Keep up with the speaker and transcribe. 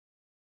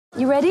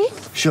You ready?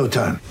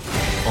 Showtime.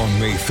 On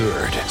May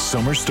 3rd,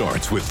 summer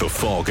starts with The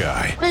Fall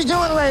Guy. Let's do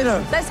it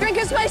later. Let's drink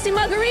a spicy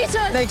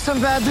margarita. Make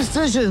some bad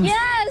decisions.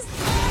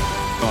 Yes!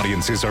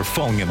 Audiences are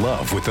falling in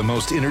love with the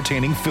most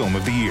entertaining film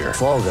of the year.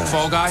 Fall Guy.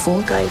 Fall Guy?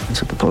 Fall Guy.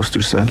 That's what the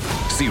poster said.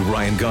 See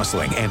Ryan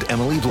Gosling and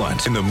Emily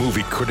Blunt in the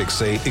movie critics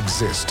say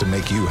exists to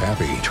make you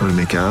happy. Trying to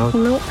make it out?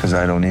 Nope. Because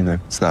I don't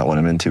either. It's not what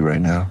I'm into right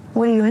now.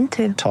 What are you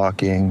into?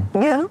 Talking.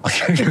 Yeah.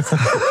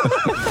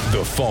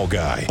 The Fall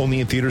Guy.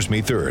 Only in theaters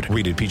May 3rd.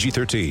 Rated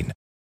PG-13.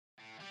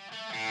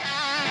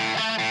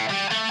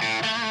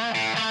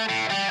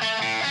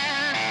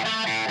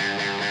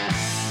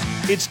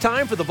 It's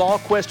time for the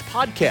VolQuest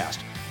podcast,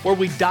 where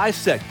we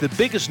dissect the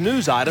biggest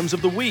news items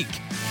of the week.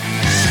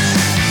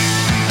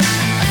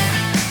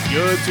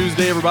 Good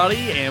Tuesday,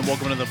 everybody, and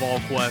welcome to the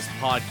VolQuest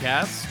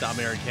podcast. I'm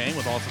Eric Kane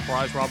with Awesome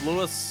Prize, Rob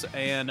Lewis,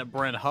 and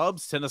Brent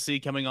Hubbs. Tennessee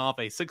coming off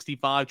a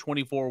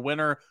 65-24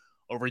 winner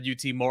over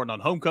UT Martin on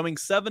homecoming,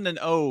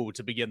 7-0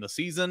 to begin the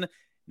season.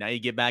 Now you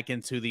get back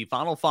into the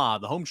final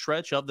five, the home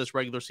stretch of this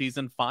regular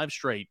season, 5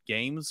 straight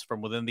games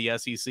from within the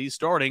SEC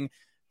starting.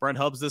 Brent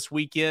Hubbs this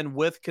weekend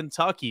with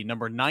Kentucky,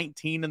 number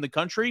 19 in the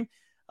country.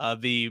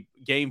 The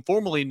game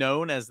formerly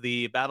known as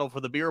the Battle for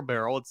the Beer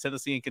Barrel. It's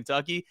Tennessee and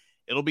Kentucky.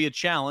 It'll be a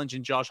challenge,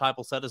 and Josh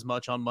Heupel said as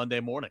much on Monday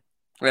morning.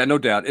 Yeah, no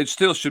doubt. It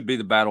still should be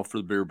the Battle for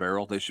the Beer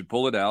Barrel. They should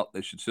pull it out.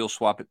 They should still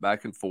swap it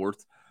back and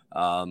forth.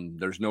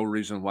 There's no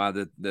reason why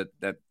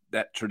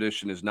that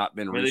tradition has not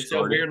been restarted. They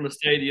sell beer in the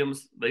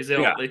stadiums. They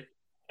sell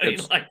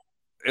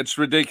it's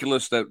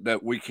ridiculous that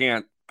we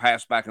can't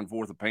pass back and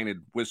forth a painted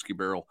whiskey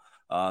barrel.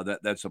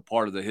 That's a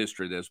part of the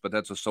history of this, but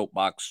that's a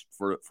soapbox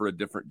for a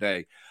different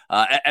day.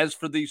 As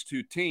for these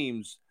two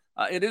teams,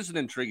 it is an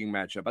intriguing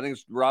matchup. I think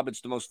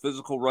it's the most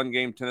physical run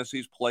game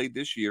Tennessee's played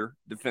this year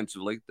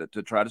defensively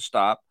to try to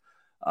stop.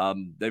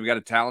 They've got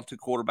a talented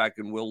quarterback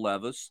in Will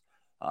Levis.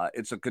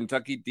 It's a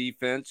Kentucky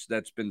defense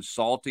that's been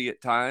salty at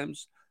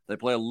times. They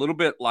play a little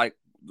bit like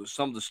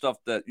some of the stuff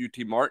that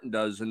UT Martin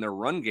does in their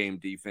run game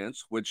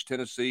defense, which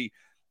Tennessee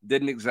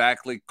didn't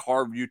exactly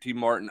carve UT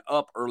Martin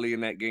up early in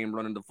that game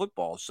running the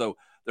football. So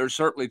there's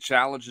certainly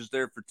challenges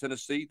there for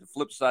Tennessee. The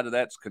flip side of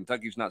that is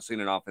Kentucky's not seen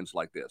an offense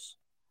like this.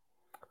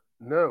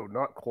 No,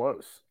 not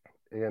close.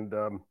 And,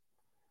 I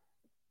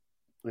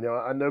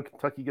know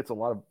Kentucky gets a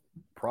lot of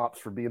props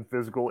for being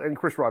physical. And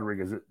Chris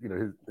Rodriguez,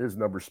 his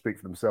numbers speak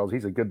for themselves.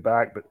 He's a good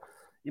back. But,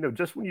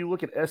 just when you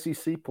look at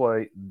SEC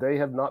play, they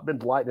have not been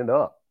lighting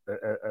up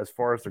as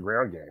far as the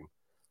ground game.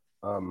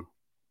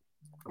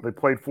 They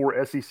played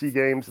 4 SEC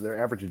games, and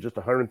they're averaging just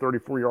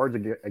 134 yards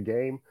a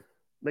game.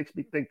 Makes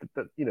me think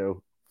that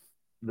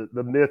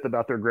the myth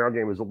about their ground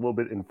game is a little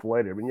bit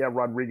inflated. I mean, yeah,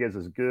 Rodriguez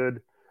is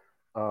good.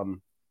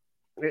 And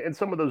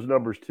some of those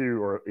numbers,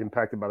 too, are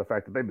impacted by the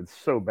fact that they've been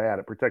so bad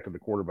at protecting the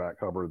quarterback,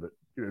 Hubbard, that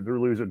they're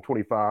losing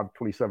 25,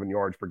 27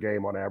 yards per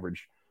game on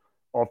average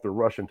off their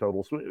rushing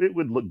total. So it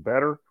would look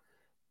better.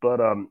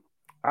 But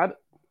I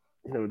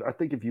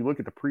think if you look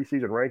at the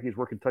preseason rankings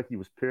where Kentucky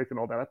was picked and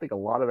all that, I think a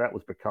lot of that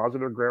was because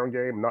of their ground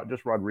game, not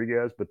just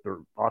Rodriguez, but their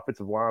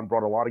offensive line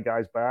brought a lot of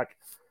guys back.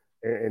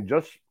 And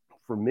just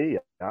for me,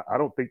 I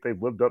don't think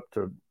they've lived up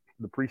to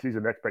the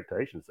preseason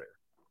expectations there.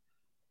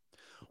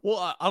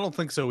 Well, I don't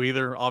think so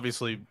either.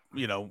 Obviously,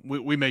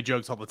 we made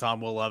jokes all the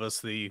time. Will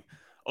Levis, the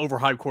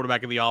overhyped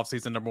quarterback of the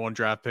offseason, number 1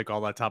 draft pick,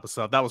 all that type of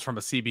stuff. That was from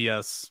a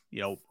CBS,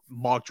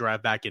 mock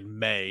draft back in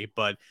May.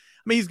 But,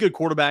 he's a good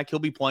quarterback. He'll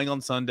be playing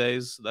on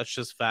Sundays. That's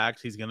just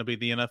fact. He's going to be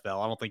the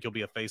NFL. I don't think he'll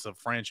be a face of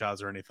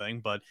franchise or anything,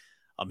 but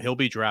he'll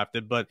be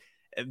drafted. But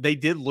they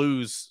did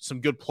lose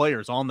some good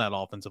players on that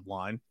offensive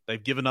line.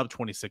 They've given up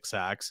 26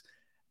 sacks.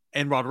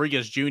 And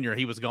Rodriguez Jr.,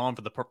 he was gone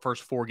for the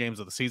first 4 games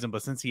of the season.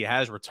 But since he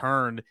has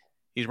returned,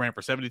 he's ran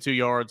for 72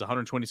 yards,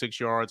 126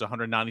 yards,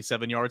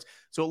 197 yards.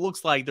 So it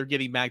looks like they're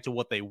getting back to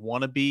what they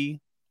want to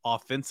be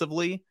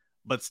offensively.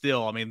 But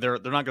still, they're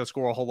not going to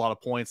score a whole lot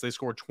of points. They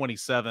scored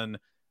 27,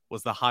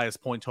 was the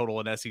highest point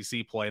total in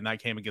SEC play, and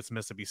that came against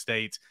Mississippi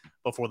State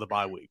before the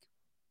bye week.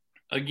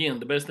 Again,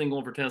 the best thing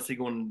going for Tennessee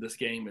going into this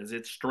game is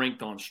it's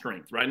strength on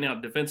strength. Right now,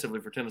 defensively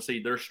for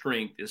Tennessee, their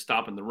strength is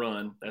stopping the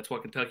run. That's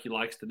what Kentucky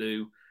likes to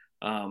do.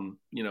 And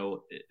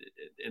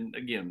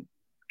again,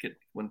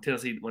 when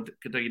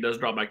Kentucky does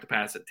drop back to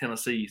pass it,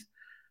 Tennessee's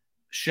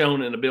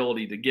shown an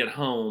ability to get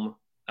home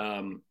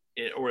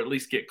or at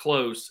least get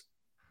close.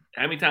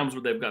 How many times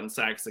would they've gotten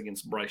sacks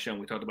against Bryce Young?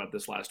 We talked about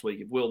this last week.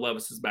 If Will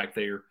Levis is back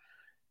there,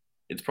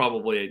 it's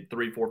probably a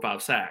 3, 4,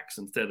 5 sacks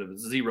instead of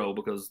 0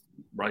 because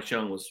Bryce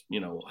Young was,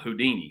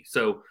 Houdini.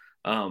 So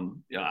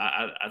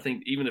I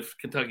think even if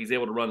Kentucky's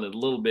able to run it a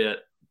little bit,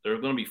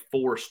 they're going to be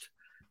forced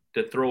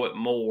to throw it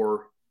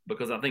more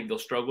because I think they'll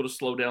struggle to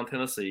slow down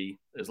Tennessee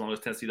as long as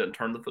Tennessee doesn't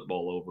turn the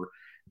football over.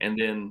 And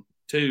then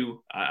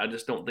 2, I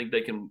just don't think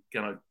they can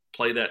kind of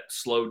play that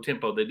slow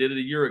tempo. They did it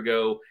a year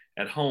ago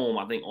at home.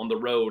 I think on the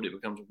road it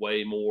becomes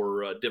way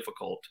more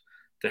difficult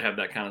to have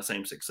that kind of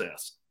same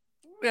success.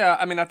 Yeah,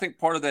 I think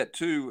part of that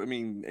too,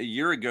 a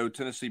year ago,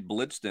 Tennessee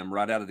blitzed them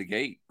right out of the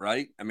gate,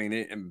 right?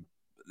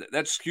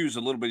 That skews a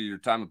little bit of your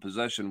time of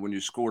possession when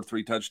you score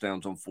 3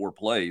 touchdowns on 4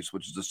 plays,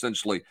 which is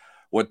essentially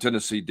what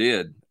Tennessee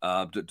did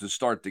to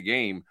start the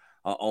game,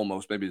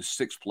 almost maybe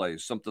 6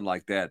 plays, something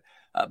like that.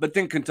 But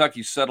then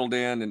Kentucky settled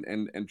in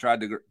and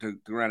tried to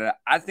grind it out.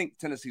 I think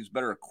Tennessee's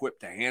better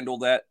equipped to handle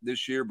that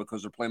this year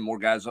because they're playing more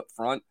guys up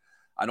front.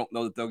 I don't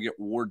know that they'll get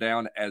wore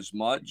down as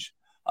much.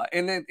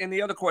 And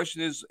the other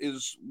question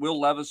is Will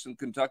Levis and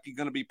Kentucky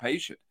going to be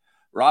patient?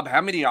 Rob,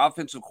 how many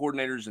offensive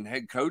coordinators and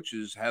head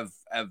coaches have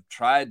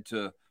tried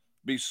to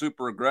be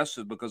super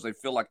aggressive because they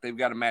feel like they've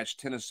got to match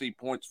Tennessee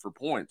points for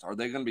points? Are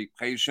they going to be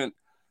patient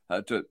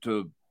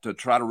to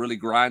try to really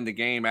grind the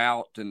game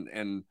out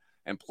and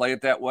play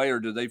it that way, or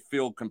do they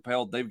feel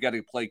compelled they've got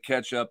to play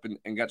catch up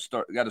and got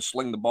to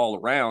sling the ball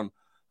around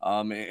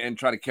and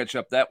try to catch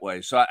up that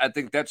way? So I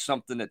think that's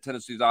something that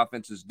Tennessee's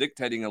offense is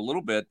dictating a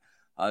little bit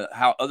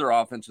how other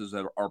offenses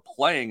are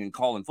playing and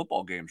calling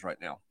football games right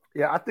now.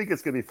 Yeah, I think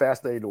it's going to be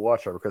fascinating to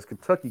watch her because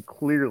Kentucky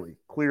clearly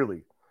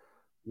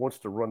wants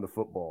to run the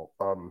football.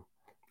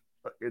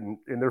 In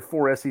their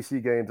 4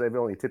 SEC games, they've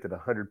only attempted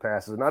 100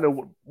 passes, and I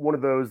know one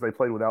of those they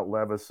played without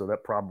Levis, so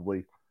that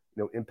probably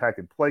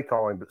impacted play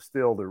calling. But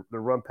still, their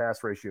run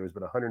pass ratio has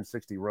been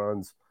 160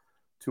 runs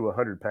to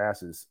 100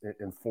 passes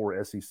in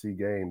 4 SEC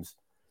games,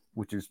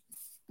 which is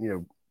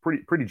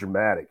pretty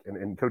dramatic.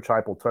 And Coach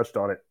Heupel touched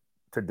on it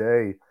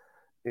today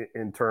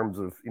in terms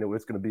of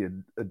it's going to be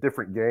a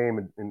different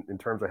game in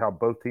terms of how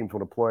both teams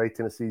want to play.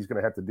 Tennessee's going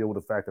to have to deal with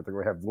the fact that they're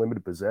going to have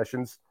limited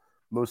possessions,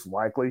 most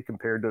likely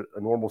compared to a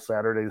normal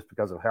Saturday, just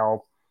because of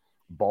how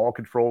ball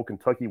control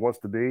Kentucky wants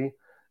to be.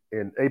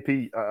 And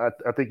AP,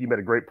 I think you made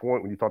a great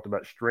point when you talked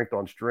about strength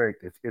on strength.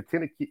 If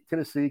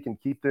Tennessee can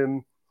keep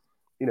them,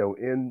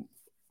 in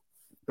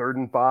 3rd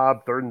and 5,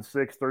 3rd and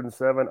 6, 3rd and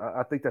 7,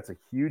 I think that's a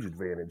huge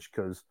advantage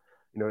because,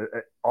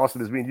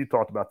 Austin, as me and you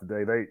talked about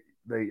today,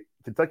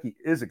 Kentucky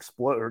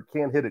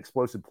can hit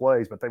explosive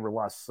plays, but they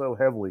rely so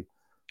heavily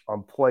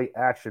on play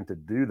action to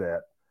do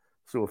that.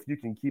 So if you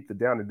can keep the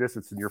down and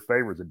distance in your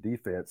favor as a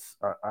defense,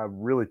 I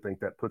really think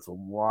that puts a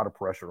lot of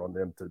pressure on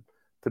them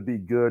to be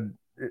good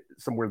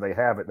somewhere they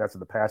have it, and that's in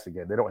the passing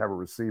game. They don't have a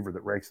receiver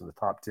that ranks in the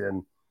top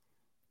 10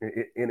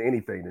 in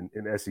anything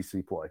in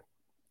SEC play.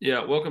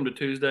 Yeah, welcome to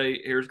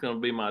Tuesday. Here's going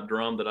to be my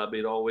drum that I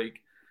beat all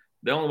week.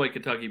 The only way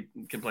Kentucky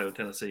can play with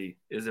Tennessee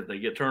is if they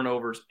get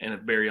turnovers and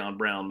if Barryon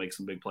Brown makes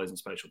some big plays in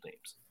special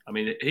teams. I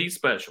mean, he's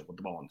special with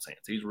the ball in his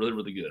hands. He's really,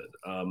 really good.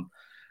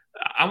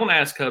 I want to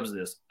ask Hubs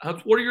this.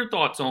 Hubs, what are your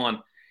thoughts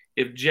on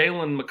if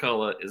Jalen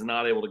McCullough is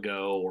not able to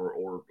go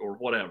or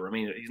whatever? I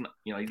mean, he's not,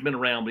 he's been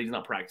around, but he's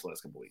not practiced the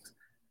last couple of weeks.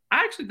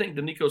 I actually think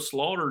Danico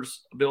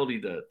Slaughter's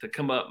ability to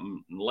come up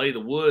and lay the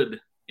wood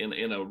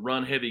in a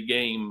run-heavy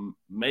game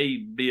may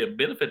be a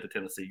benefit to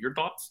Tennessee. Your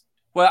thoughts?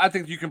 Well, I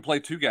think you can play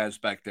 2 guys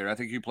back there. I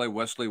think you play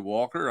Wesley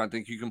Walker. I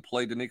think you can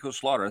play Danico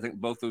Slaughter. I think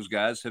both those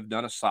guys have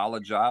done a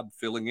solid job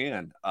filling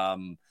in.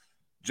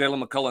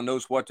 Jalen McCullough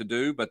knows what to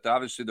do, but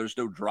obviously there's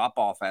no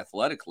drop-off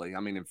athletically.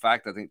 I mean, in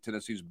fact, I think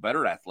Tennessee's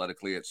better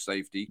athletically at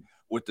safety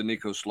with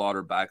Danico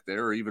Slaughter back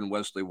there, or even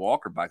Wesley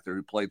Walker back there,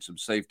 who played some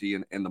safety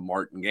in the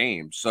Martin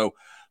game. So,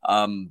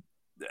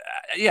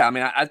 yeah, I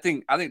mean, I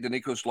think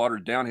Danico Slaughter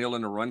downhill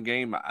in the run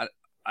game,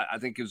 I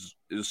think is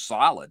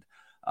solid.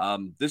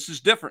 This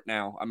is different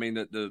now. I mean,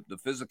 the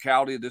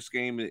physicality of this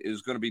game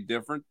is going to be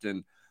different,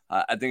 and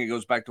I think it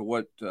goes back to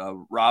what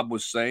Rob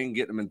was saying,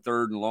 getting them in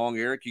 3rd and long.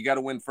 Eric, you got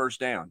to win first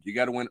down. You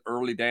got to win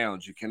early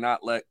downs. You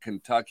cannot let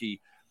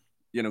Kentucky,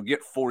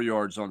 get 4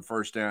 yards on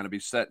first down and be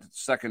set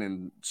 2nd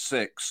and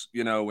 6,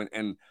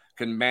 and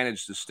can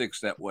manage the sticks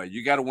that way.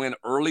 You got to win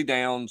early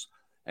downs.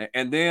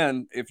 And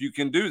then if you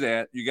can do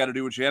that, you got to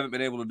do what you haven't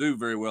been able to do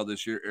very well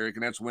this year, Eric,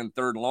 and that's win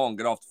 3rd and long,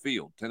 get off the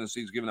field.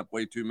 Tennessee's given up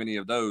way too many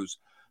of those.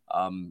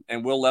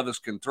 And Will Levis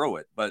can throw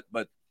it, but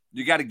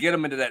you got to get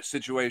them into that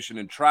situation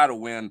and try to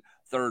win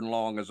 3rd and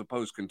long, as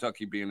opposed to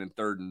Kentucky being in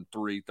 3rd and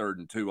 3, 3rd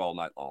and 2 all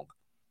night long.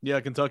 Yeah,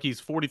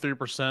 Kentucky's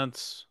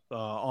 43%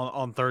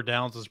 on 3rd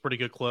downs is a pretty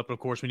good clip. Of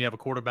course, when you have a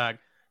quarterback,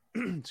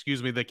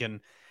 that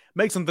can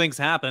make some things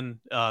happen,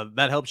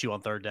 that helps you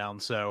on 3rd down.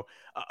 So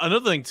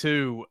another thing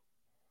too,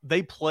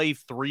 they play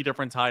 3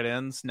 different tight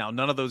ends. Now,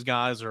 none of those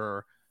guys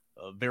are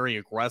very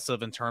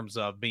aggressive in terms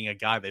of being a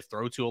guy they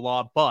throw to a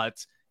lot,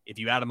 but if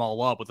you add them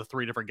all up with the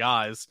 3 different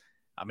guys,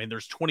 I mean,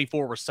 there's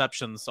 24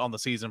 receptions on the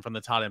season from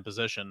the tight end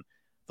position.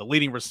 The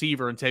leading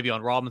receiver in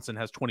Tavion Robinson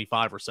has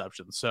 25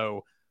 receptions.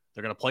 So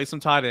they're going to play some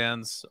tight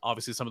ends.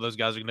 Obviously, some of those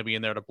guys are going to be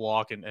in there to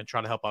block and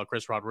try to help out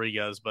Chris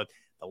Rodriguez. But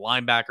the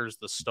linebackers,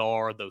 the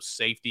star, those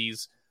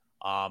safeties,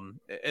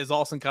 as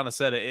Austin kind of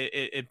said,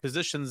 it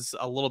positions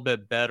a little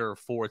bit better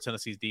for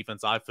Tennessee's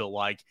defense, I feel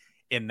like,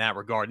 in that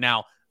regard.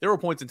 Now, there were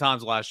points in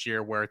times last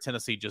year where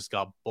Tennessee just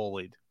got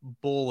bullied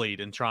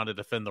in trying to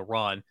defend the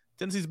run.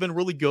 Tennessee's been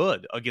really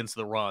good against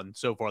the run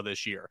so far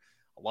this year.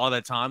 A lot of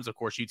that times, of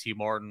course, UT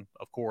Martin,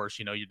 of course,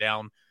 you're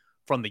down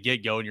from the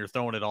get-go and you're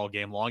throwing it all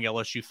game long.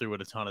 LSU threw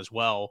it a ton as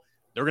well.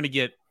 They're going to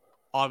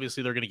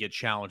get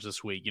challenged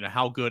this week.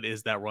 How good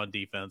is that run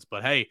defense?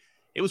 But hey,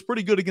 it was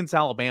pretty good against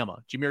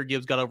Alabama. Jahmyr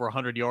Gibbs got over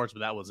 100 yards, but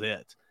that was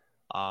it.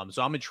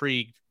 So I'm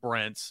intrigued,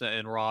 Brent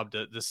and Rob,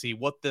 to see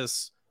what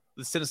this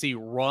Tennessee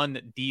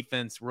run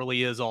defense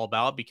really is all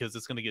about, because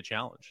it's going to get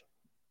challenged.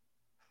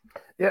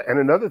 Yeah, and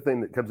another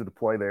thing that comes into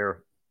play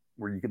there,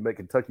 where you can make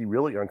Kentucky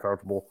really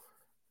uncomfortable,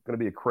 going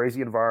to be a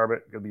crazy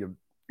environment, going to be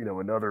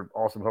another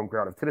awesome home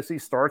crowd. If Tennessee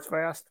starts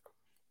fast,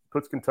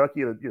 puts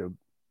Kentucky at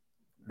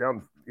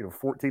down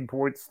 14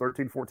 points,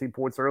 13, 14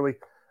 points early,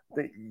 I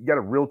think you got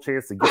a real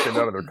chance to get them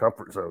out of their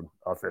comfort zone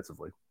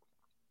offensively.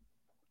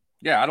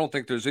 Yeah, I don't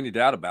think there's any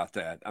doubt about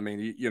that. I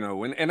mean,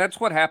 and that's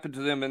what happened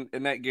to them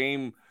in that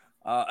game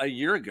a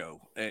year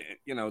ago.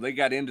 They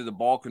got into the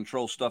ball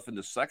control stuff in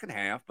the second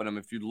half, but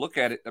if you look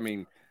at it,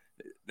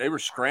 they were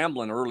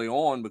scrambling early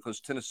on because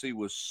Tennessee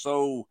was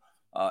so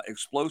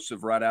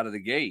explosive right out of the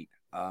gate.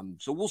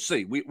 So we'll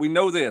see. We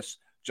know this.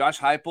 Josh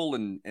Heupel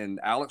and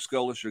Alex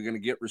Golesh are going to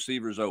get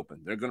receivers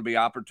open. There are going to be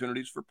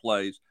opportunities for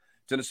plays.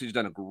 Tennessee's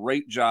done a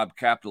great job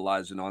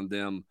capitalizing on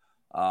them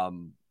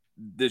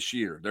this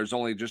year. There's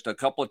only just a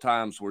couple of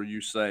times where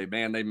you say,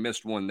 man, they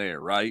missed one there,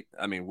 right?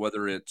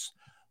 Whether it's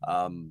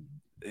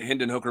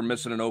Hendon Hooker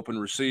missing an open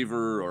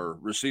receiver or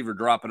receiver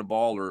dropping a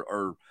ball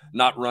or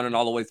not running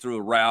all the way through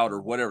a route or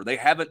whatever. They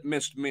haven't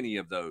missed many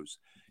of those.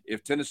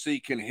 If Tennessee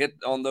can hit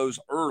on those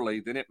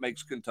early, then it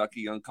makes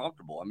Kentucky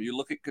uncomfortable. You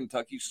look at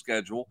Kentucky's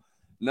schedule.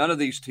 None of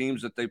these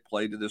teams that they've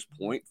played to this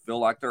point feel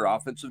like they're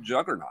offensive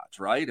juggernauts,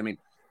 right?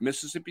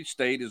 Mississippi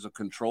State is a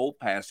controlled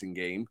passing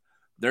game.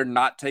 They're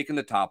not taking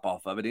the top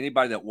off of it.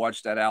 Anybody that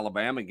watched that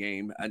Alabama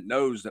game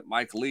knows that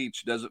Mike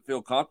Leach doesn't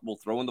feel comfortable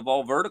throwing the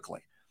ball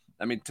vertically.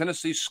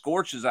 Tennessee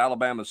scorches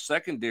Alabama's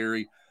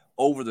secondary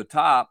over the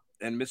top,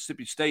 and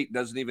Mississippi State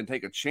doesn't even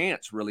take a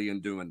chance really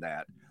in doing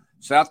that.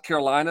 South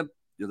Carolina,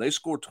 they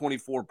scored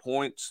 24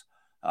 points.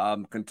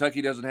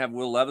 Kentucky doesn't have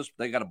Will Levis.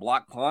 But they got a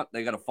block punt.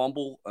 They got a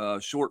fumble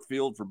short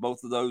field for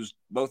both of those,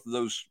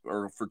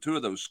 or for two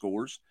of those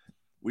scores.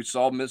 We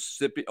saw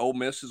Ole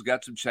Miss has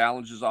got some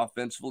challenges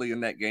offensively in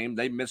that game.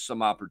 They missed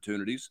some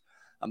opportunities.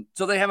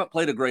 So they haven't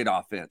played a great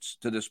offense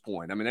to this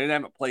point. They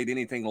haven't played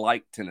anything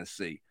like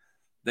Tennessee.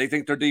 They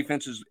think their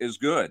defense is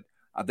good.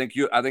 I think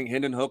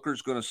Hendon Hooker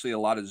is going to see a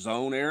lot of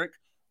zone, Eric,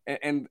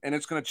 and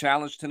it's going to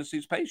challenge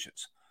Tennessee's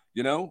patience.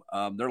 Their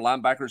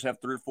linebackers have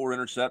 3 or 4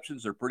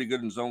 interceptions. They're pretty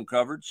good in zone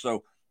coverage.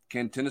 So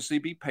can Tennessee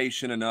be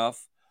patient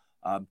enough?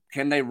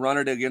 Can they run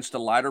it against a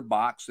lighter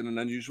box in an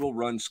unusual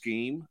run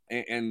scheme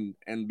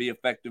and be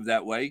effective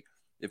that way?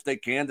 If they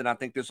can, then I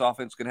think this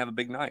offense can have a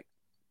big night.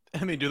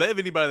 Do they have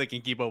anybody that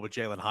can keep up with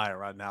Jalen Hyatt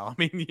right now?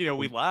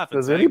 We laugh at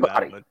Does saying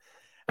anybody? that, but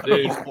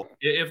Dude,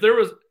 if there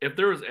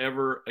was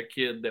ever a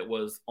kid that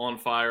was on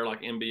fire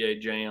like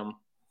NBA Jam,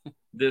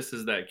 this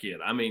is that kid.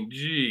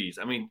 Geez.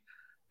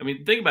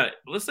 Think about it.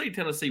 Let's say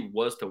Tennessee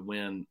was to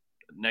win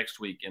next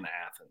week in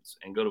Athens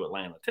and go to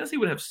Atlanta. Tennessee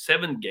would have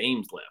 7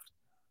 games left.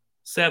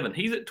 7.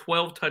 He's at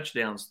 12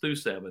 touchdowns through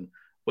 7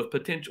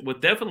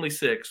 with definitely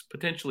 6,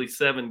 potentially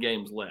 7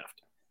 games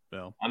left.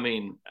 Well,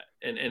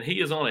 and he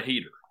is on a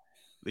heater.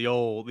 The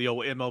old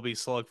MLB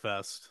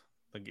slugfest.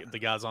 The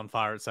guy's on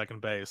fire at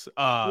second base.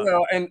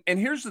 And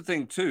here's the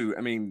thing too.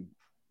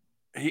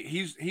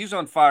 He's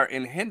on fire,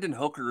 and Hendon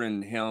Hooker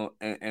and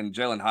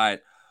Jalen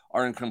Hyatt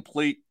are in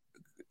complete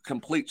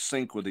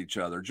sync with each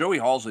other. Joey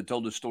Halsley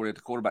told this story at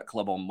the quarterback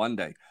club on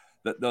Monday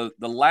that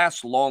the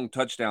last long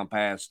touchdown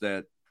pass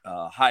that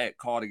Hyatt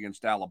caught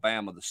against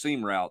Alabama, the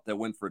seam route that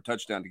went for a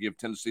touchdown to give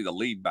Tennessee the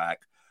lead back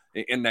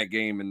in that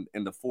game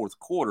in the fourth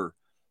quarter.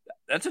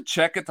 That's a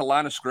check at the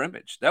line of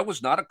scrimmage. That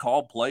was not a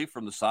called play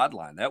from the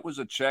sideline. That was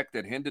a check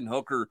that Hendon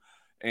Hooker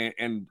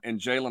and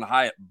Jalen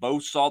Hyatt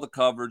both saw the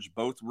coverage,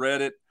 both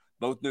read it,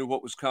 both knew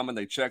what was coming.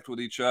 They checked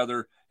with each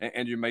other,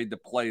 and you made the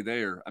play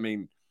there.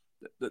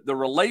 The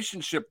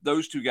relationship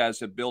those two guys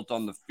have built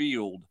on the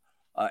field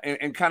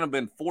and kind of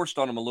been forced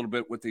on them a little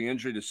bit with the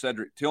injury to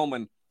Cedric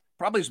Tillman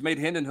probably has made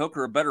Hendon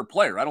Hooker a better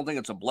player. I don't think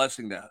it's a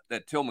blessing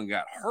that Tillman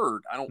got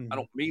hurt. I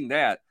don't mean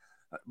that.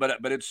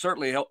 But it's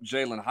certainly helped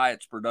Jalen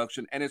Hyatt's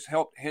production, and it's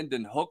helped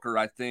Hendon Hooker,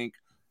 I think,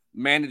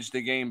 manage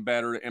the game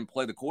better and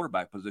play the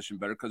quarterback position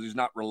better because he's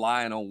not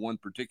relying on one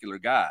particular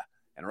guy.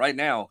 And right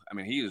now,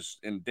 he is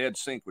in dead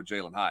sync with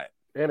Jalen Hyatt.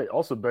 And it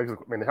also begs,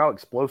 how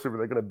explosive are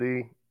they going to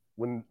be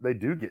when they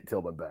do get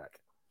Tillman back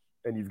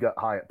and you've got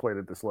Hyatt playing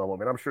at this level?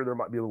 I'm sure there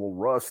might be a little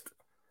rust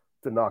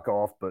to knock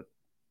off, but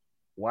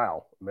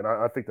wow.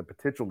 I think the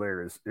potential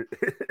there is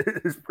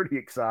pretty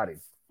exciting.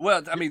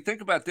 Well,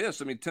 think about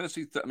this.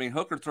 Tennessee,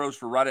 Hooker throws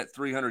for right at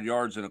 300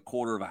 yards in a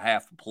quarter of a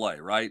half play,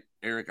 right?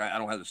 Eric, I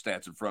don't have the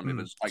stats in front of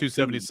me. It's like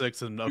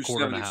 276 and a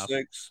quarter and a half.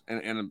 276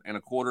 and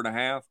a quarter and a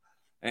half.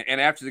 And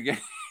after the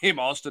game,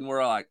 Austin,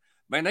 we're like,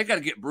 man, they got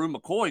to get Brew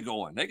McCoy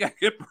going. They got to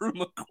get Brew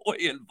McCoy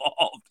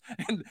involved.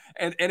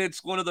 And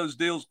it's one of those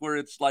deals where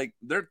it's like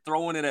they're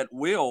throwing it at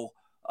will.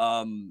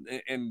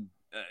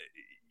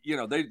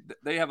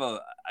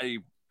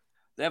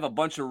 They have a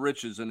bunch of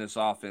riches in this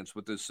offense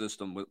with this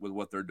system with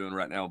what they're doing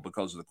right now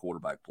because of the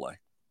quarterback play.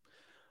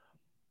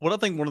 What I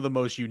think one of the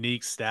most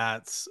unique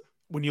stats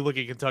when you look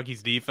at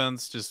Kentucky's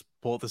defense, just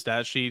pull up the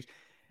stat sheet,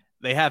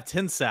 they have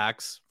 10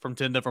 sacks from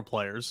 10 different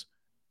players.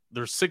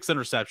 There's 6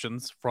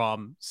 interceptions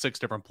from 6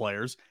 different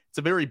players. It's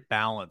a very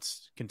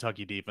balanced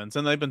Kentucky defense,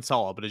 and they've been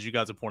solid. But as you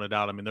guys have pointed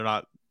out,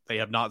 they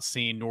have not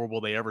seen, nor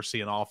will they ever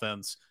see an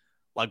offense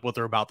like what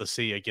they're about to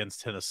see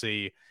against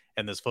Tennessee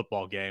in this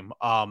football game.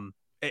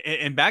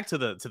 And back to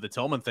the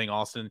Tillman thing,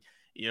 Austin,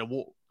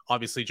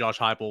 obviously Josh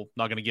Heupel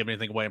not going to give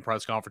anything away in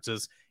press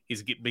conferences.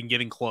 He's been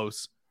getting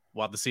close.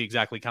 We'll have to see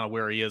exactly kind of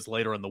where he is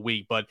later in the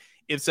week. But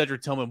if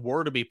Cedric Tillman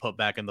were to be put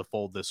back in the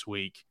fold this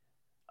week,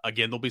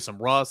 again, there'll be some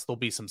rust, there'll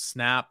be some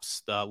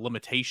snaps,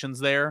 limitations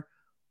there.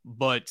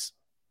 But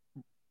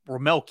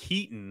Ramel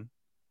Keaton,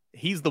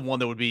 he's the one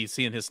that would be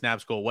seeing his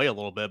snaps go away a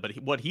little bit. But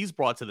what he's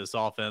brought to this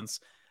offense,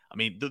 I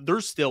mean,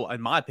 there's still,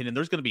 in my opinion,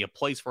 there's going to be a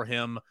place for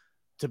him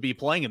to be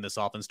playing in this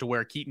offense to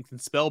where Keaton can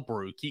spell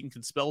Brew, Keaton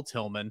can spell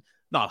Tillman,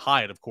 not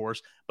Hyatt, of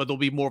course, but there'll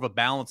be more of a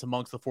balance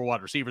amongst the 4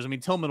 wide receivers. I mean,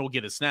 Tillman will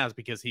get his snaps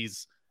because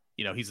he's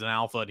an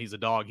alpha and he's a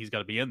dog. He's got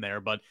to be in there,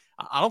 but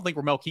I don't think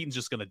Ramel Keaton's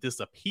just going to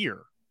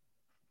disappear.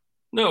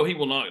 No, he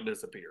will not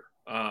disappear.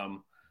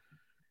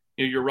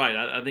 You're right.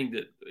 I think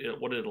that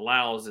what it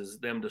allows is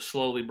them to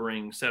slowly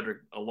bring Cedric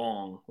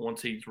along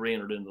once he's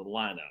re-entered into the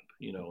lineup.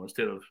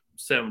 Instead of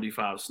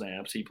 75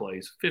 snaps, he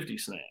plays 50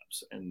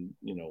 snaps, and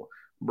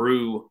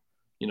Brew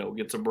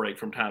gets a break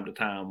from time to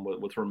time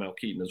with Ramel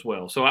Keaton as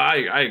well. So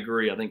I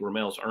agree. I think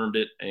Ramel's earned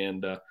it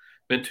and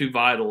been too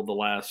vital the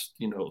last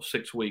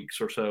 6 weeks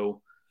or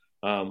so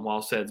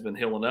while Ced's been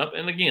healing up.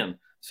 And again,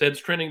 Ced's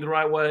trending the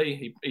right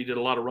way. He did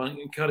a lot of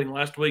running and cutting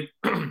last week,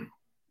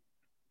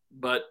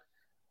 but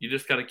you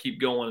just got to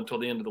keep going until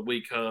the end of the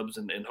week, Hubs,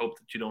 and hope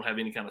that you don't have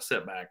any kind of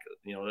setback.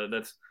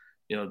 That's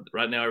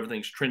right now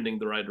everything's trending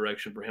the right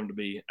direction for him to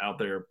be out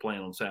there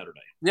playing on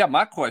Saturday. Yeah,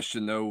 my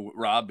question, though,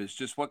 Rob, is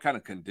just what kind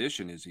of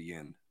condition is he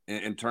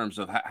in terms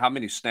of how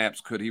many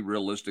snaps could he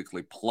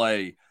realistically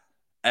play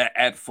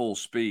at full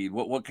speed?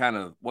 What kind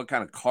of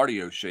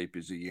cardio shape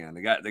is he in?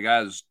 The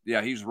guy's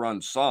he's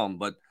run some,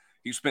 but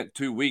he spent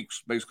 2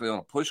 weeks basically on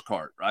a push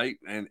cart, right?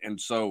 And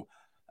so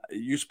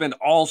you spend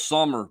all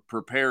summer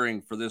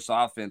preparing for this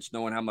offense,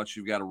 knowing how much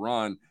you've got to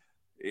run.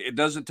 It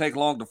doesn't take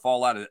long to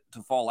fall out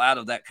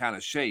of that kind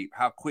of shape.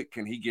 How quick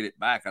can he get it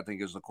back, I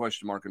think, is the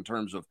question mark in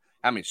terms of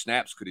how many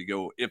snaps could he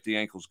go if the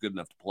ankle's good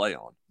enough to play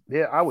on.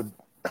 Yeah, I would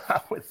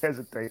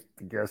hesitate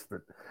to guess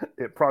that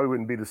it probably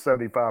wouldn't be the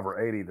 75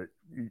 or 80 that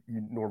you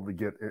normally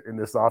get in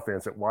this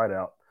offense at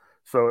wideout.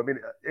 So, I mean,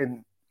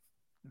 and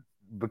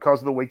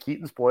because of the way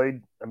Keaton's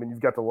played, I mean, you've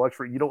got the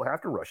luxury. You don't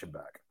have to rush him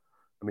back.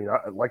 I mean,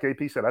 like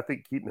AP said, I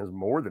think Keaton has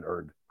more than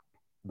earned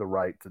the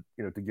right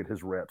to get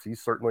his reps.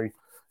 He's certainly,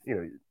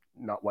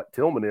 not what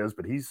Tillman is,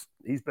 but he's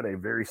been a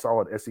very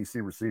solid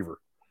SEC receiver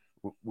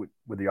with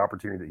the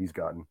opportunity that he's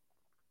gotten.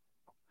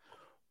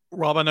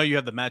 Rob, I know you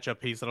have the matchup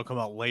piece that'll come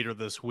out later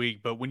this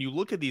week, but when you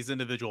look at these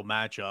individual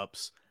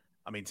matchups,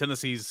 I mean,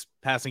 Tennessee's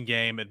passing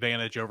game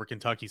advantage over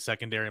Kentucky's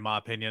secondary, in my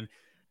opinion.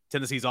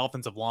 Tennessee's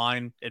offensive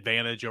line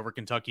advantage over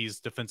Kentucky's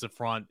defensive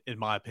front, in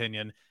my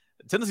opinion.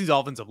 Tennessee's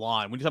offensive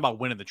line, when you talk about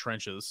winning the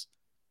trenches,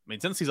 I mean,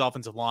 Tennessee's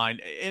offensive line,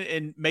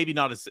 and maybe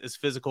not as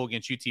physical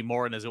against UT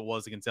Martin as it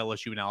was against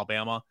LSU and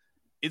Alabama,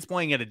 it's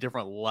playing at a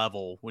different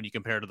level when you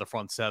compare to the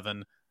front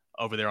seven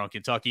over there on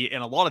Kentucky.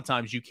 And a lot of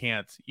times you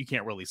can't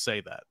really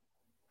say that.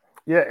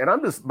 Yeah, and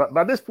I'm just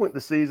by this point in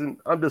the season,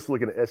 I'm just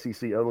looking at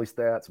SEC only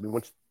stats. I mean,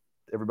 once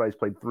everybody's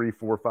played 3,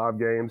 4, 5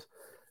 games,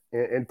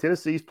 and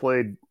Tennessee's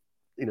played,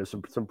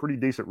 some pretty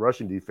decent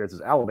rushing defenses.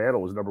 Alabama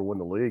was number 1 in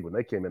the league when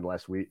they came in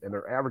last week, and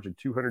they're averaging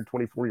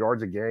 224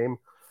 yards a game.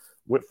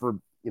 Went for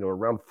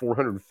around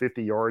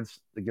 450 yards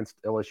against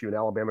LSU and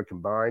Alabama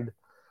combined.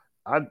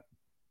 I'd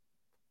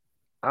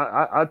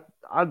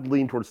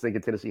lean towards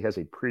thinking Tennessee has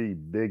a pretty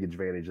big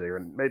advantage there,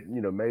 and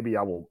maybe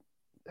I will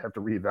have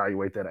to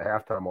reevaluate that at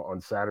halftime on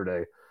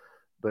Saturday.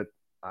 But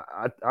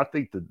I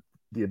think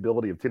the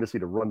ability of Tennessee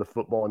to run the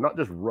football and not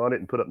just run it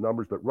and put up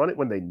numbers, but run it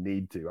when they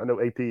need to. I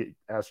know AP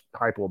asked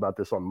Heupel about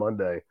this on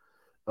Monday.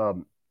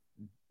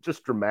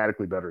 Just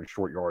dramatically better in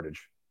short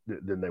yardage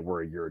than they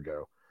were a year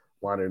ago,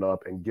 lining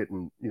up and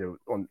getting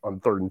on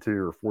 3rd and 2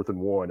 or 4th and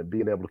 1 and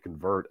being able to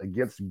convert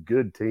against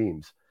good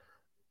teams.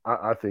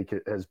 I think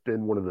it has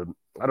been one of the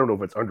 – I don't know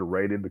if it's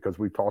underrated because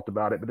we've talked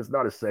about it, but it's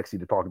not as sexy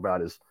to talk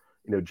about as,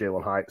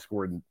 Jalen Hyatt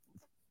scoring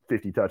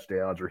 50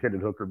 touchdowns or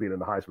Hendon Hooker being in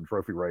the Heisman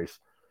Trophy race.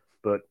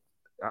 But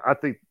I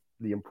think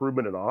the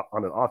improvement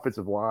on an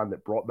offensive line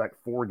that brought back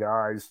 4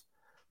 guys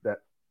that,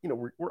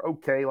 were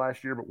okay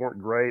last year but weren't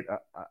great,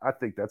 I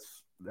think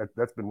that's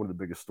been one of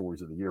the biggest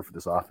stories of the year for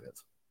this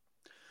offense.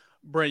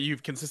 Brent,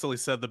 you've consistently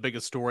said the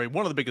biggest story.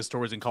 One of the biggest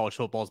stories in college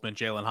football has been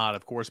Jalen Hyatt,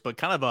 of course, but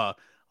kind of a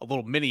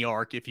little mini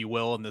arc, if you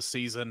will, in this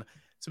season.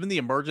 It's been the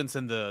emergence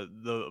and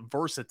the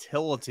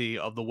versatility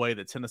of the way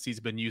that Tennessee's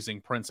been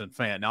using Prince and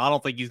Fant. Now, I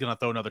don't think he's going to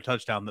throw another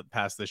touchdown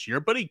pass this year,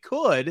 but he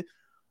could.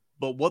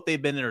 But what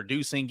they've been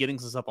introducing, getting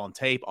this up on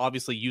tape,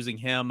 obviously using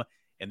him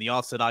in the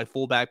offset eye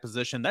fullback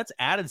position, that's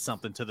added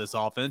something to this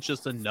offense.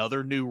 Just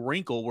another new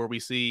wrinkle where we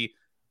see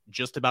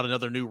just about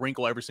another new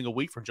wrinkle every single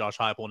week from Josh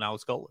Heupel and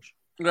Alex Golesh.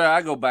 Yeah,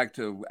 I go back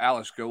to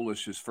Alex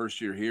Golesh's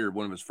first year here,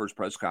 one of his first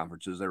press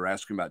conferences. They were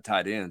asking about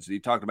tight ends, and he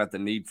talked about the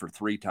need for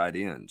 3 tight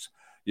ends.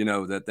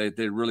 That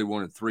they really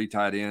wanted 3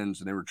 tight ends,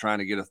 and they were trying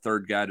to get a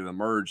 3rd guy to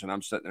emerge. And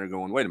I'm sitting there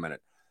going, wait a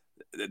minute.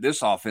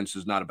 this offense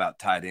is not about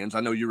tight ends.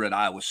 I know you were at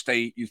Iowa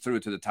State. You threw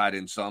it to the tight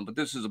end some, but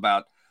this is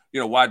about,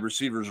 wide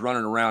receivers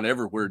running around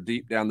everywhere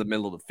deep down the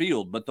middle of the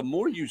field. But the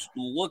more you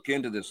look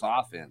into this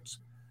offense,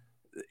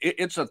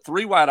 it's a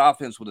 3-wide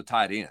offense with a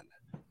tight end.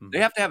 They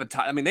have to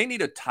have they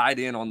need a tight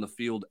end on the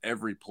field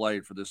every play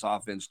for this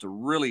offense to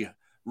really,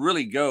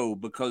 really go,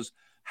 because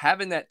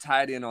having that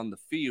tight end on the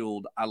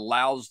field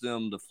allows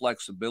them the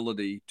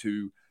flexibility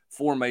to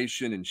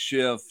formation and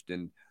shift,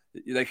 and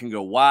they can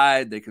go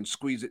wide, they can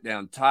squeeze it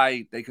down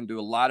tight, they can do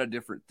a lot of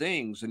different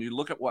things. And you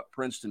look at what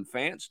Princeton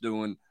Fant's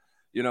doing,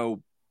 a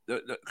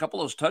couple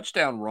of those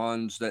touchdown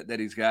runs that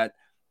he's got,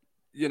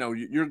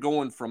 you're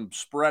going from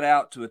spread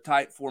out to a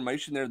tight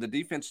formation there. The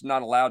defense is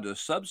not allowed to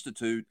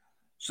substitute,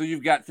 so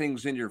you've got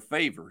things in your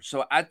favor.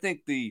 So I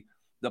think the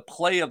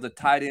play of the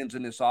tight ends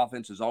in this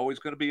offense is always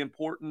going to be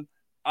important.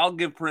 I'll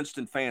give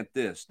Princeton Fant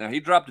this. Now, he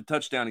dropped a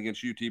touchdown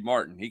against UT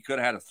Martin. He could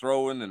have had a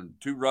throw-in and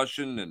 2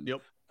 rushing and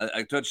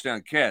a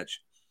touchdown catch.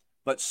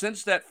 But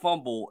since that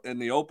fumble in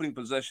the opening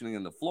possession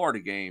in the Florida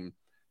game,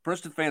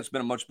 Princeton Fant's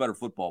been a much better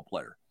football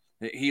player.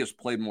 He has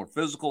played more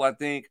physical, I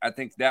think. I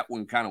think that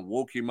one kind of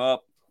woke him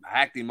up,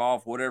 hacked him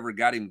off, whatever,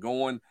 got him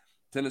going.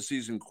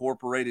 Tennessee's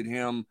incorporated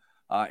him.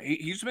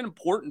 He's been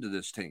important to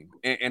this team,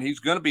 and he's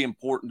going to be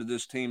important to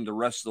this team the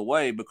rest of the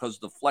way, because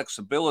the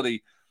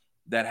flexibility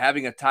that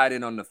having a tight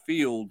end on the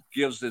field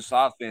gives this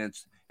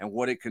offense and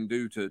what it can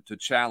do to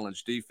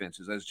challenge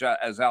defenses.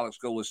 As Alex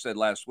Golis said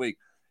last week,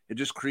 it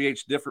just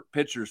creates different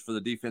pictures for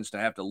the defense to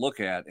have to look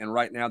at, and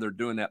right now they're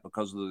doing that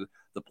because of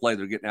the play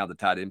they're getting out of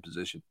the tight end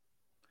position.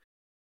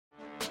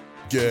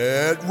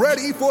 Get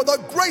ready for the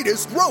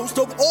greatest roast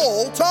of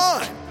all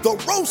time, the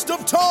Roast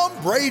of Tom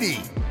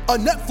Brady, a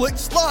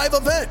Netflix live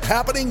event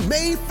happening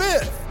May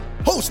 5th.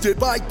 Hosted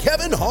by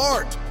Kevin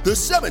Hart, the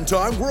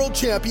 7-time world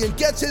champion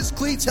gets his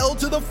cleats held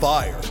to the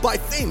fire by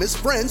famous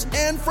friends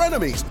and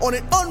frenemies on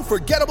an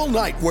unforgettable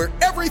night where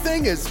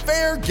everything is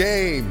fair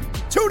game.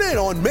 Tune in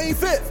on May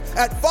 5th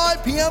at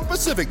 5 p.m.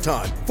 Pacific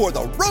time for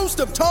the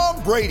Roast of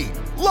Tom Brady,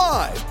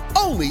 live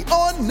only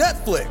on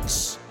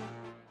Netflix.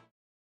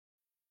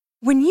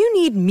 When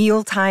you need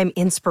mealtime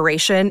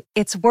inspiration,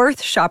 it's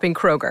worth shopping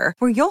Kroger,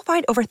 where you'll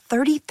find over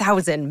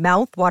 30,000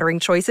 mouth-watering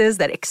choices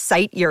that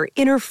excite your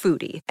inner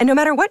foodie. And no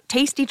matter what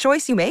tasty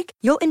choice you make,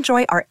 you'll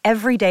enjoy our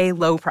everyday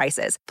low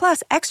prices,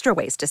 plus extra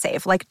ways to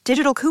save, like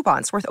digital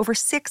coupons worth over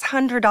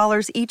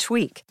 $600 each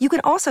week. You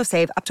can also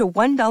save up to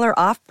 $1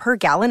 off per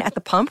gallon at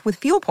the pump with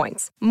fuel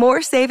points.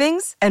 More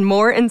savings and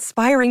more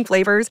inspiring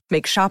flavors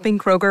make shopping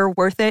Kroger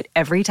worth it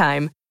every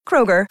time.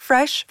 Kroger,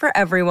 fresh for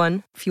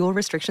everyone. Fuel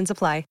restrictions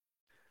apply.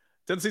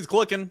 Tennessee's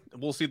clicking.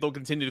 We'll see if they'll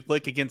continue to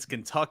click against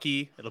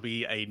Kentucky. It'll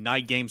be a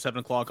night game, 7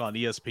 o'clock on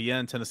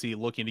ESPN. Tennessee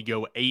looking to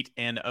go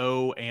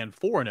 8-0 and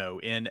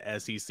 4-0 in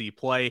SEC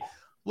play.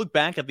 Look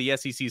back at the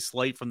SEC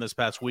slate from this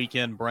past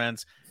weekend,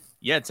 Brent.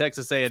 Yeah,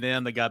 Texas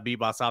A&M, they got beat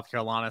by South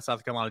Carolina.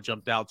 South Carolina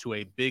jumped out to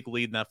a big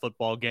lead in that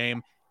football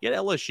game. Yet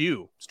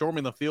LSU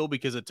storming the field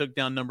because it took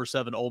down number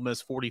 7 Ole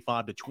Miss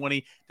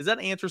 45-20. Does that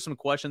answer some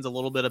questions a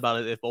little bit about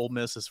it, if Ole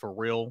Miss is for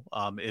real,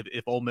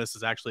 if Ole Miss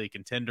is actually a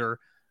contender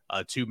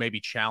to maybe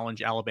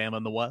challenge Alabama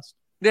in the West?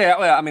 Yeah,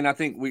 well, I mean, I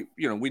think we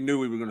knew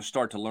we were going to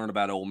start to learn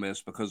about Ole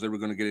Miss because they were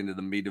going to get into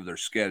the meat of their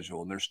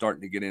schedule, and they're starting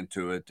to get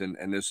into it.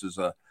 And this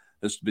will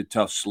be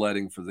tough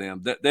sledding for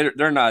them.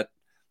 They're not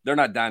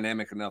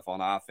dynamic enough on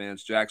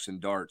offense.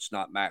 Jackson Dart's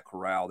not Matt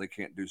Corral. They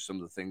can't do some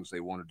of the things they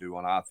want to do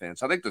on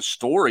offense. I think the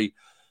story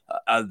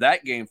of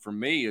that game for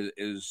me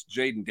is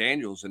Jaden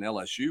Daniels and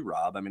LSU.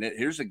 Rob, I mean,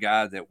 here's a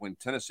guy that when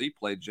Tennessee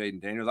played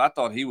Jaden Daniels, I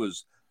thought he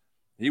was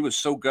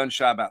so gun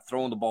shy about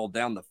throwing the ball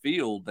down the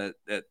field that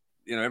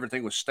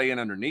everything was staying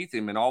underneath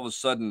him. And all of a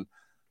sudden,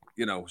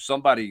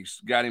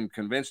 somebody's got him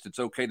convinced it's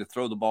okay to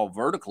throw the ball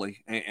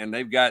vertically. And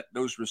they've got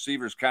those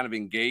receivers kind of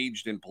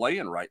engaged in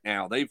playing right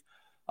now. They've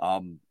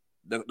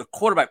the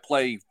quarterback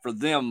play for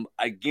them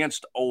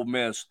against Ole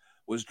Miss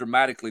was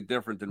dramatically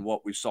different than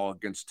what we saw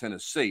against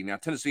Tennessee. Now,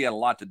 Tennessee had a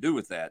lot to do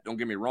with that. Don't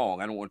get me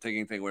wrong. I don't want to take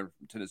anything away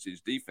from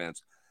Tennessee's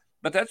defense.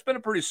 But that's been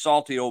a pretty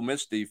salty Ole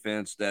Miss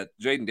defense that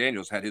Jaden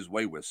Daniels had his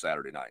way with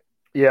Saturday night.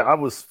 Yeah, I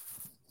was,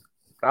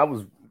 I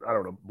don't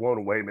know, blown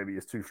away. Maybe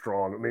it's too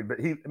strong. I mean, but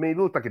he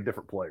looked like a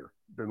different player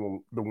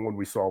than the one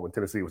we saw when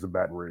Tennessee was in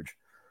Baton Rouge.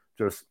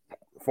 Just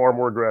far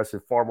more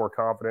aggressive, far more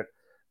confident.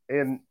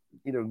 And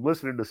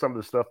listening to some of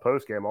the stuff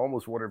post game, I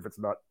almost wonder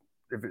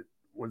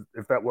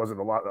if that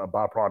wasn't a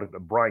byproduct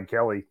of Brian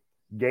Kelly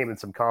gaining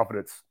some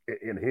confidence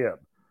in him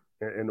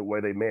and the way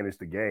they managed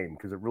the game,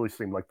 because it really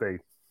seemed like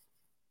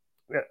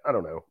I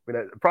don't know. I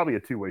mean, probably a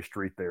two-way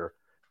street there,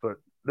 but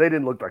they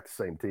didn't look like the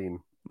same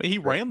team. He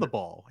ran the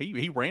ball.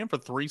 He ran for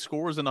 3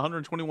 scores and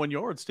 121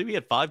 yards, too. He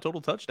had 5 total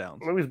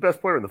touchdowns. He was the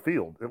best player in the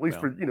field, at least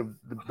for,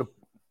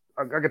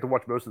 I got to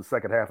watch most of the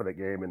second half of that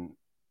game, and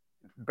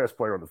best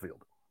player on the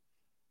field.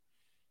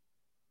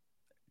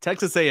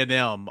 Texas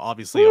A&M,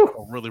 obviously, a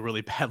really,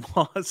 really bad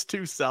loss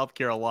to South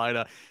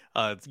Carolina.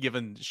 It's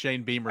given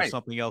Shane Beamer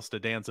something else to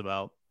dance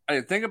about.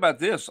 Hey, think about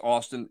this,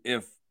 Austin.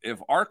 If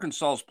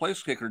Arkansas's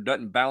place kicker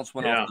doesn't bounce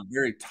one off the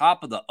very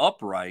top of the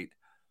upright,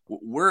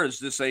 where is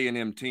this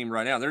A&M team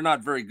right now? They're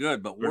not very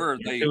good, but where are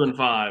they?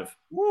 2-5.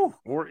 Woo.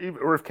 Or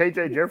if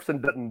KJ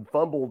Jefferson doesn't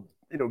fumble,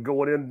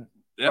 going in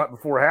right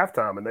before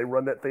halftime, and they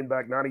run that thing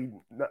back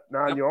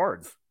 99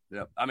 yards.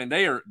 Yeah, I mean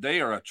they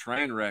are a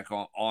train wreck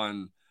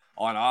on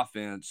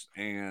offense,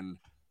 and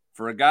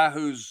for a guy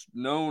who's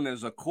known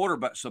as a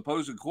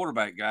supposed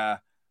quarterback guy,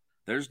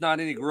 there's not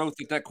any growth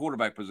at that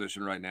quarterback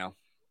position right now.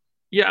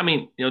 Yeah, I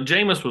mean,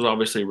 Jameis was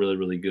obviously really,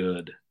 really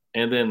good,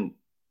 and then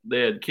they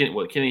had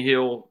Kenny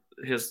Hill.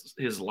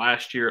 His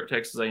last year at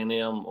Texas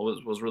A&M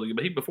was really good,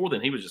 but before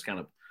then he was just kind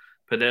of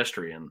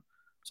pedestrian.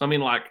 So I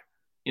mean,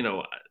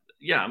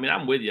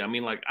 I'm with you. I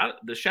mean,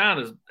 the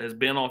shine has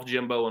been off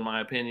Jimbo in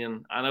my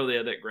opinion. I know they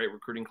had that great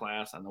recruiting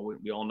class. I know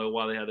we all know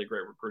why they had that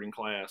great recruiting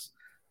class,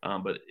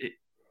 but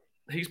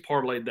he's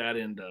parlayed that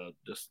into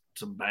just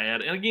some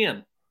bad. And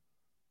again,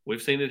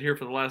 we've seen it here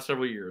for the last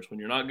several years. When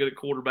you're not good at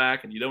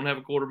quarterback and you don't have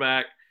a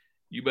quarterback,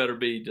 you better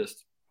be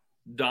just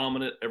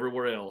dominant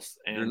everywhere else.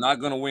 And you're not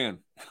going to win.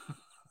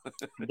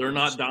 They're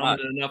not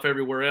dominant enough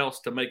everywhere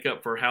else to make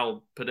up for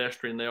how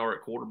pedestrian they are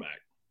at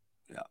quarterback.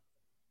 Yeah.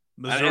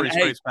 Missouri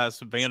State's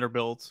past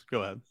Vanderbilt.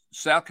 Go ahead.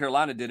 South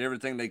Carolina did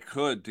everything they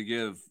could to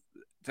give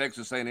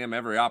Texas A&M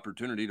every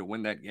opportunity to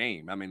win that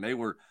game. I mean,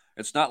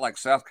 it's not like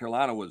South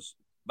Carolina was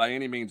by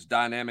any means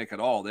dynamic at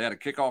all. They had a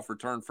kickoff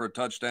return for a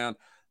touchdown.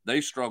 They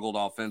struggled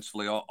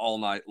offensively all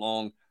night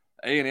long.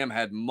 A&M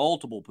had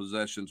multiple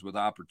possessions with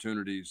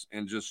opportunities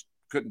and just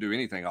couldn't do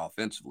anything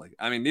offensively.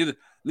 I mean,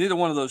 neither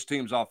one of those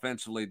teams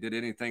offensively did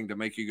anything to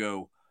make you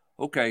go,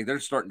 okay,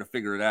 they're starting to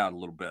figure it out a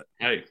little bit.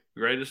 Hey,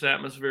 greatest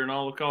atmosphere in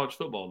all of college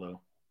football,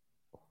 though.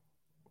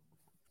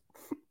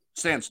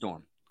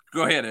 Sandstorm.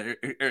 Go ahead,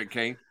 Eric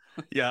Kane.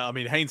 Yeah, I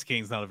mean, Haynes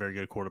King's not a very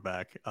good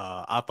quarterback.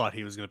 I thought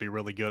he was going to be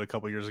really good a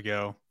couple years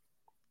ago.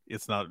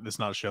 It's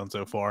not shown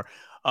so far.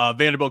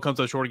 Vanderbilt comes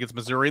up short against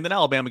Missouri, and then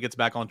Alabama gets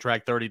back on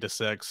track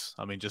 30-6.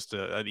 I mean, just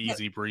an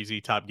easy breezy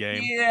type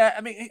game. Yeah,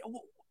 I mean,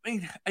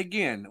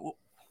 again,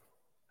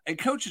 and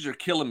coaches are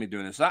killing me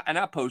doing this.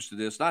 I posted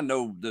this, and I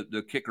know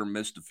the kicker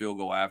missed the field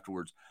goal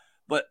afterwards.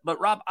 But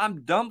Rob,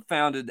 I'm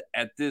dumbfounded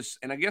at this,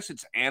 and I guess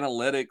it's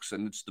analytics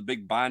and it's the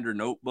big binder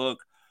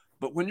notebook.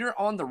 But when you're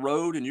on the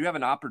road and you have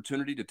an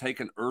opportunity to take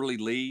an early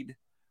lead,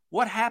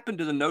 what happened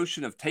to the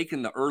notion of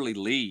taking the early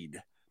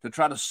lead to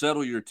try to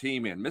settle your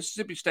team in?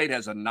 Mississippi State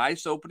has a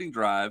nice opening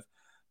drive.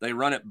 They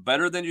run it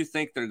better than you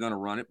think they're going to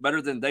run it,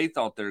 better than they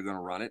thought they were going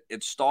to run it.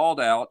 It's stalled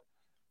out.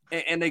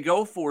 And they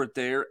go for it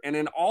there, and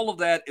then all of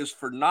that is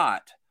for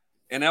naught.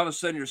 And all of a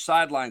sudden your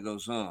sideline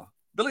goes,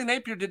 Billy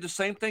Napier did the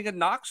same thing in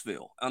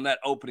Knoxville on that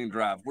opening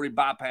drive where he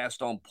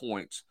bypassed on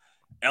points,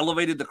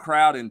 elevated the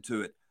crowd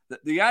into it.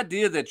 The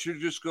idea that you're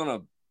just going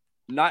to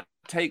not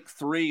take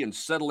three and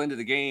settle into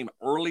the game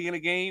early in a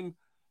game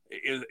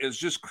is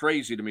just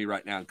crazy to me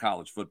right now in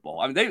college football.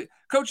 I mean,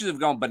 coaches have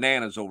gone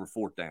bananas over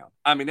fourth down.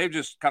 I mean, they've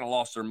just kind of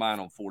lost their mind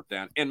on fourth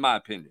down, in my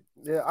opinion.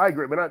 Yeah, I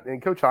agree.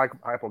 And Coach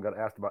Heupel got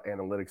asked about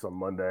analytics on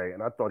Monday,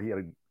 and I thought he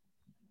had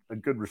a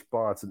good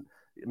response. And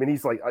I mean,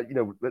 he's like,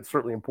 that's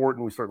certainly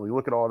important. We certainly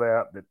look at all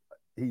that, but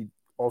he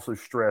also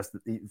stressed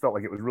that he felt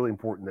like it was really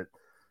important that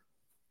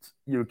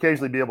you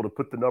occasionally be able to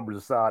put the numbers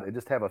aside and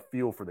just have a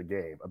feel for the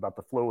game, about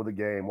the flow of the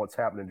game, what's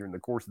happening during the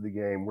course of the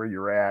game, where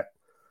you're at,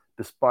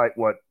 despite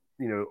what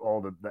all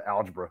the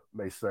algebra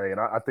may say. And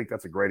I think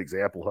that's a great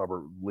example.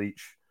 Hubbard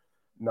Leach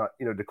not,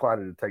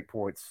 declining to take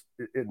points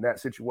in that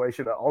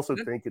situation. I also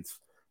think it's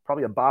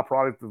probably a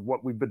byproduct of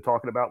what we've been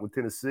talking about with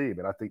Tennessee. I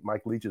mean, I think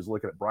Mike Leach is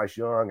looking at Bryce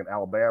Young and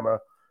Alabama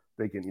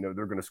thinking,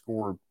 they're going to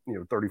score,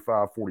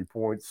 35, 40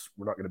 points.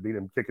 We're not going to beat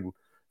them kicking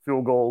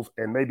field goals,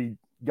 and maybe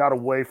got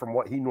away from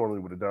what he normally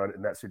would have done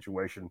in that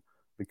situation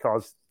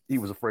because he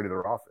was afraid of their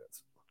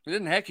offense. And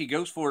then, heck, he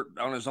goes for it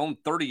on his own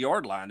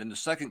 30-yard line in the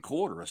second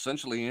quarter,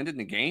 essentially ending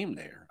the game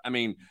there. I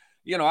mean,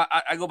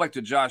 I go back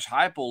to Josh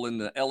Heupel in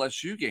the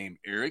LSU game,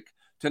 Eric.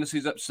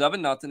 Tennessee's up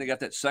 7-0. They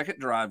got that second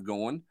drive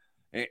going,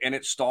 and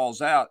it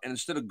stalls out. And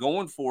instead of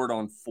going for it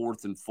on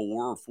 4th and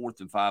 4 or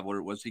 4th and 5,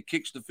 whatever it was, he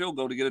kicks the field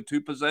goal to get a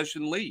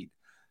 2-possession lead.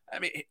 I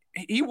mean,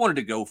 he wanted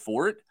to go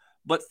for it,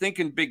 but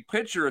thinking big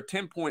picture, a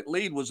 10-point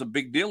lead was a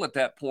big deal at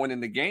that point in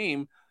the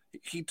game.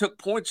 He took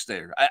points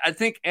there. I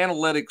think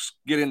analytics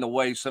get in the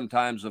way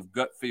sometimes of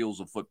gut feels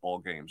of football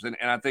games. And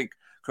I think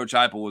Coach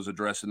Heupel was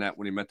addressing that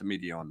when he met the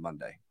media on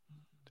Monday.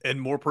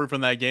 And more proof in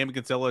that game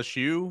against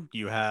LSU.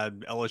 You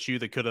had LSU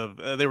that could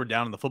have, they were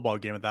down in the football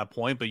game at that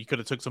point, but you could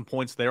have took some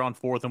points there on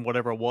 4th and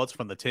whatever it was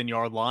from the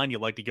 10-yard line. You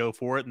like to go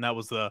for it. And that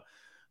was the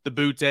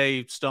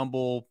Butte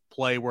stumble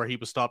play where he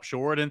was stopped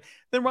short. And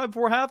then right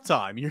before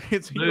halftime,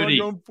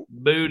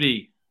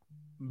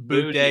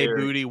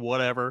 Booty,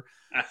 whatever.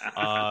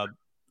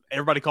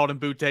 Everybody called him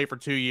Butte for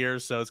 2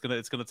 years, so it's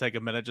gonna take a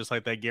minute, just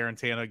like that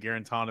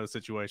Garantano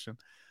situation.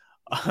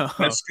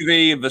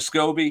 Vescovi and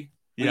Vescovi.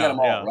 Yeah.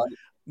 Right?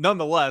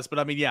 Nonetheless, but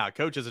I mean,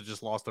 coaches have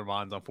just lost their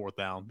minds on 4th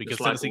down because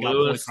Tennessee got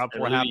points right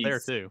before half there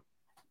too.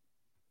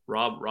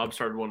 Rob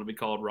started wanting to be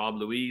called Rob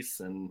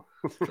Luis, and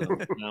so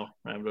now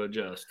I have to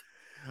adjust.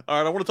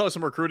 All right, I want to talk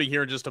some recruiting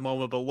here in just a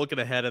moment, but looking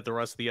ahead at the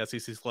rest of the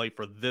SEC slate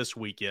for this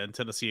weekend,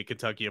 Tennessee and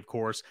Kentucky, of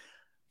course.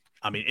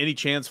 I mean, any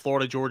chance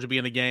Florida Georgia be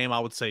in the game? I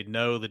would say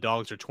no. The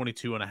Dogs are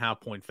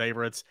 22.5-point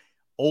favorites.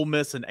 Ole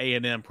Miss and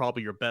A&M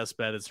probably your best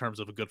bet in terms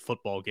of a good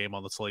football game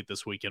on the slate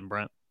this weekend,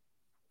 Brent.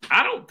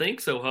 I don't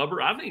think so,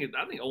 Hubbard. I think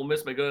Ole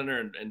Miss may go in there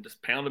and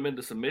just pound them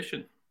into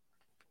submission.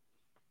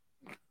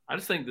 I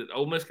just think that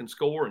Ole Miss can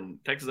score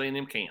and Texas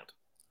A&M can't.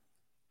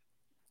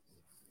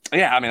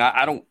 Yeah, I mean,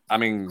 I don't. I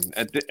mean,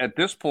 at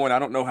this point, I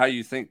don't know how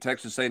you think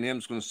Texas A&M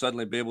is going to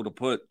suddenly be able to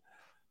put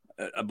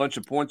a bunch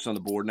of points on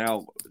the board.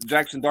 Now,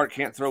 Jackson Dart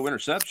can't throw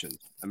interceptions.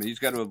 I mean, he's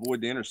got to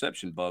avoid the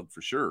interception bug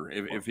for sure.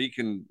 If he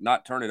can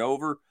not turn it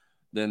over,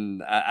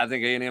 then I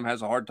think A&M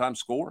has a hard time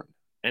scoring.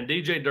 And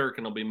DJ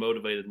Durkin will be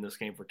motivated in this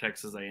game for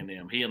Texas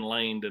A&M. He and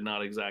Lane did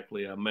not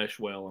exactly mesh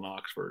well in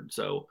Oxford.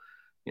 So,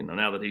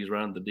 now that he's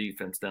running the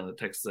defense down at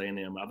Texas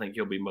A&M, I think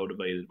he'll be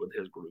motivated with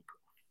his group.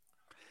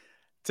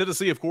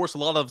 Tennessee, of course, a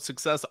lot of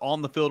success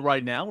on the field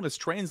right now, and it's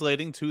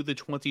translating to the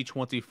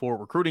 2024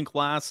 recruiting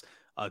class.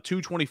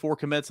 224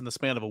 commits in the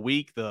span of a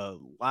week. The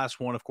last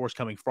one, of course,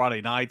 coming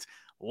Friday night,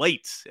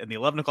 late in the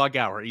 11 o'clock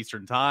hour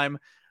Eastern time.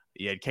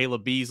 You had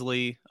Caleb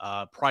Beasley,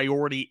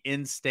 priority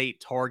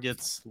in-state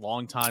targets,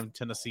 longtime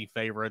Tennessee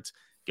favorite,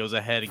 goes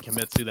ahead and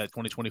commits to that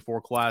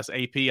 2024 class.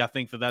 AP, I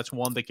think that's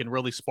one that can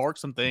really spark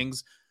some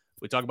things.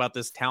 We talk about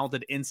this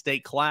talented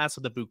in-state class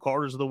of the Boo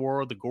Carters of the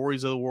world, the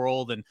Gories of the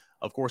world, and,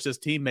 of course, his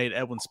teammate,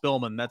 Edwin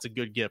Spillman. That's a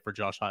good get for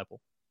Josh Heupel.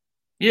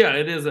 Yeah,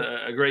 it is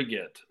a great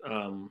get,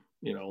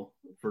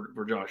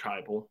 for Josh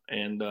Heupel.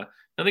 And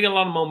I think a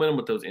lot of momentum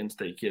with those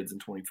in-state kids in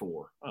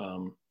 24.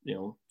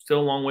 Still a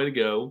long way to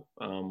go.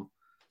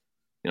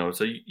 But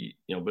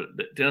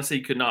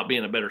Tennessee could not be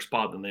in a better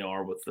spot than they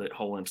are with the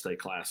whole in-state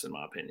class, in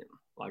my opinion.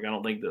 Like, I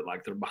don't think that,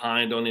 they're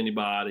behind on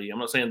anybody. I'm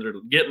not saying they're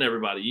getting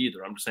everybody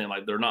either. I'm just saying,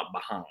 they're not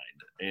behind.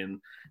 And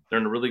they're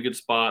in a really good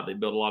spot. They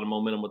built a lot of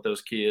momentum with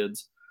those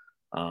kids.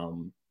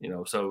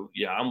 So,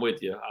 yeah, I'm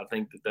with you. I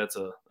think that's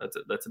a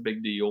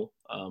big deal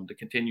to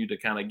continue to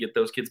kind of get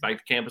those kids back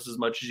to campus as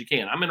much as you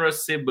can. I'm interested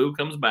to see if Boo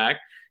comes back.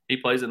 He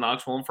plays at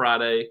Knoxville on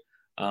Friday.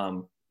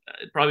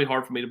 It's probably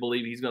hard for me to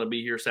believe he's going to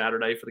be here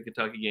Saturday for the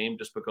Kentucky game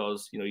just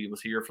because, he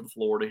was here for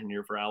Florida and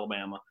here for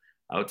Alabama.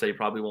 I would say he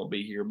probably won't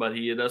be here, but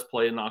he does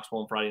play in Knoxville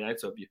on Friday night.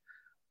 So if you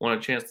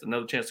want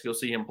another chance to go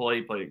see him play,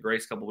 he played at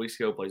Grace a couple weeks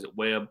ago, plays at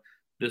Webb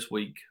this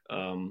week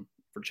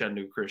for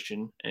Chattanooga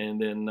Christian.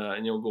 And then,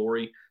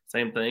 Gorey,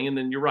 same thing. And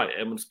then you're right,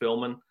 Edmund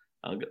Spillman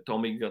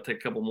told me he's got to take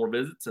a couple more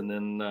visits, and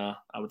then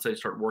I would say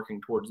start working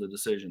towards the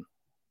decision.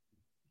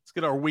 Let's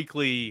get our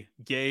weekly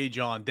gauge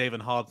on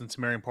David Hobbs and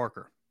Tamarian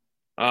Parker.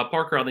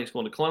 Parker, I think, is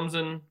going to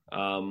Clemson.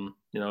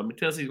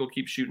 Tennessee's going to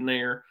keep shooting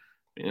there.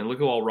 And look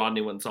who all Rodney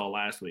went and saw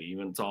last week. He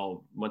went and saw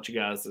a bunch of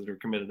guys that are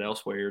committed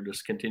elsewhere,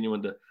 just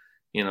continuing to,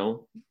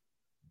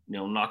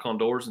 knock on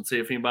doors and see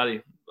if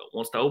anybody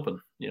wants to open,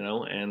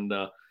 And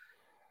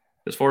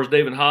as far as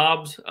David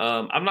Hobbs,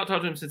 I've not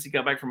talked to him since he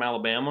got back from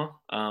Alabama.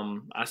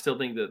 I still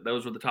think that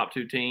those were the top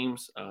two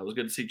teams. It was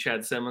good to see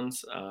Chad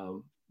Simmons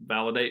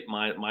validate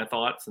my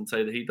thoughts and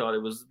say that he thought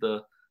that was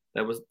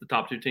the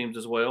top two teams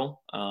as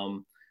well.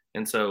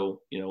 And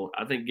so,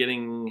 I think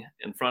getting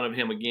in front of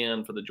him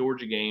again for the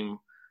Georgia game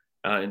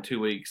in 2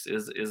 weeks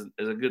is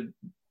a good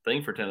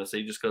thing for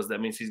Tennessee, just because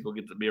that means he's going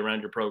to get to be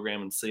around your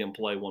program and see him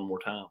play one more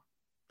time.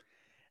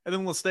 And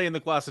then we'll stay in the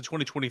class of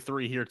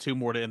 2023 here. Two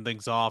more to end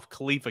things off.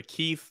 Khalifa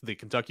Keith, the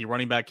Kentucky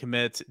running back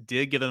commit,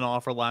 did get an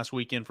offer last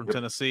weekend from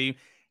Tennessee.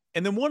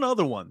 And then one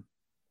other one.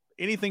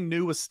 Anything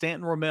new with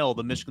Stanton Rommel,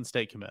 the Michigan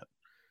State commit?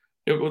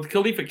 With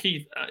Khalifa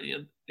Keith,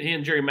 he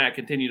and Jerry Mack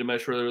continue to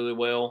mesh really, really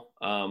well.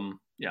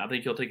 I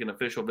think he'll take an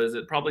official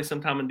visit probably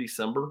sometime in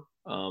December.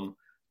 I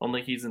don't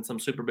think he's in some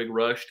super big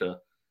rush to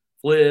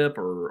flip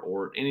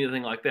or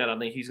anything like that. I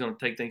think he's going to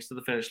take things to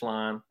the finish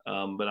line.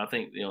 But I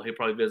think, he'll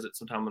probably visit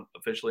sometime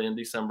officially in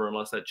December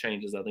unless that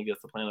changes. I think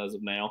that's the plan as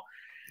of now.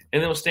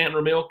 And then with Stanton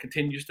Rommel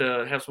continues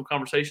to have some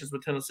conversations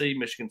with Tennessee.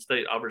 Michigan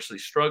State obviously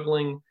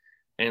struggling.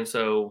 And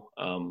so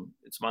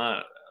it's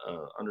my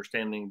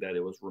understanding that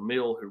it was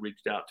Rommel who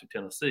reached out to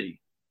Tennessee,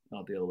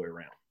 not the other way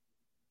around.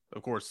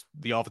 Of course,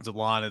 the offensive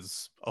line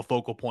is a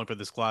focal point for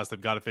this class.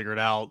 They've got to figure it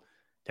out,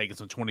 taking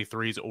some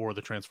 23s or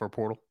the transfer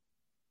portal.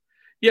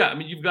 Yeah,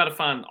 you've got to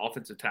find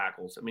offensive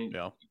tackles.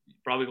 You're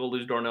probably going to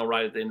lose Darnell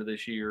Wright at the end of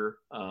this year.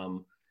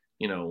 And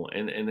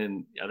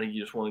then I think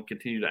you just want to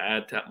continue to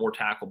add more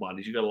tackle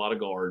bodies. You got a lot of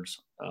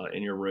guards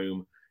in your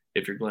room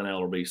if you're Glenn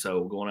Ellerbe.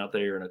 So going out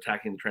there and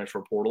attacking the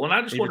transfer portal. And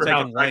I just wonder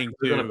how attractive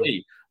they're going to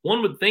be.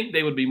 One would think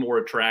they would be more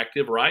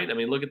attractive, right?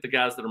 Look at the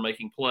guys that are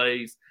making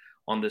plays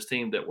on this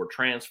team that were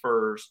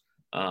transfers.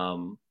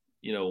 You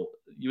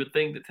would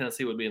think that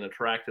Tennessee would be an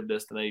attractive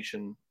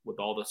destination with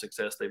all the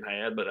success they've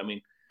had. But,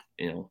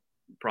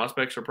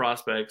 prospects are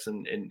prospects,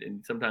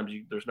 and sometimes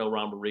there's no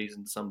rhyme or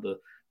reason to some of the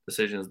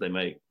decisions they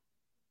make.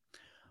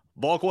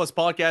 VolQuest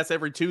podcast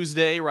every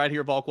Tuesday right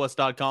here at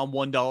VolQuest.com.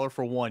 $1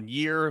 for 1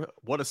 year.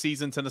 What a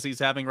season Tennessee's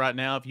having right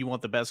now. If you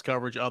want the best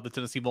coverage of the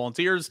Tennessee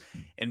Volunteers,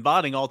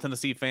 inviting all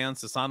Tennessee fans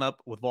to sign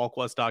up with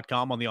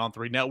VolQuest.com on the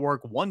On3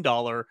 Network.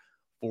 $1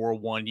 for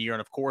 1 year.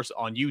 And, of course,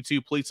 on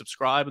YouTube, please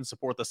subscribe and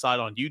support the site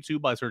on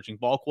YouTube by searching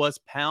VolQuest.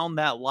 Pound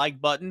that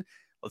like button.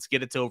 Let's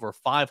get it to over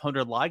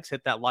 500 likes.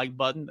 Hit that like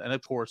button and,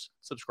 of course,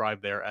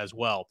 subscribe there as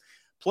well.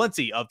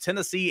 Plenty of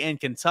Tennessee and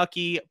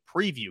Kentucky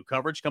preview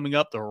coverage coming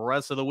up the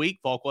rest of the week.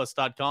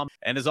 VolQuest.com.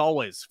 And as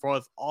always,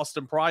 for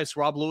Austin Price,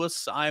 Rob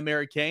Lewis, I am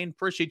Eric Kane.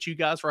 Appreciate you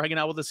guys for hanging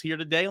out with us here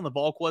today on the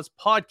VolQuest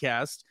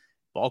podcast.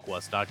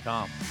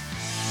 VolQuest.com.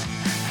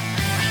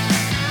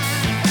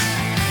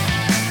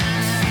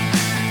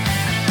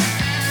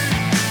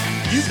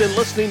 You've been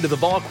listening to the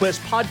VolQuest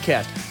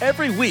podcast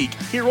every week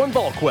here on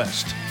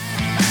VolQuest.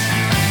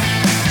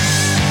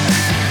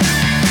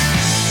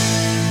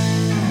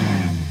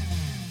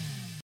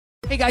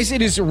 Hey guys,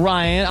 it is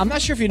Ryan. I'm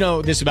not sure if you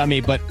know this about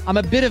me, but I'm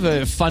a bit of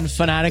a fun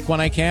fanatic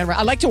when I can.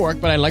 I like to work,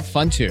 but I like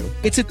fun too.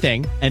 It's a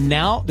thing. And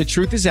now the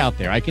truth is out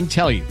there. I can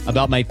tell you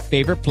about my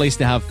favorite place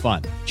to have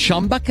fun.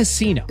 Chumba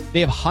Casino. They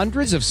have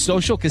hundreds of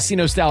social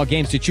casino style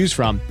games to choose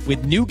from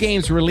with new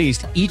games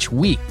released each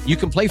week. You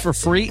can play for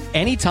free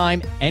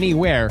anytime,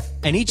 anywhere.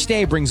 And each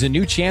day brings a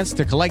new chance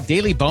to collect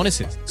daily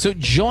bonuses. So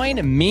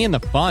join me in the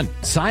fun.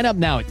 Sign up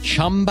now at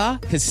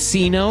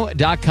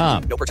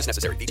ChumbaCasino.com. No purchase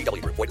necessary.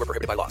 VGW Group. Void where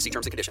prohibited by law. See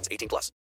terms and conditions. 18+.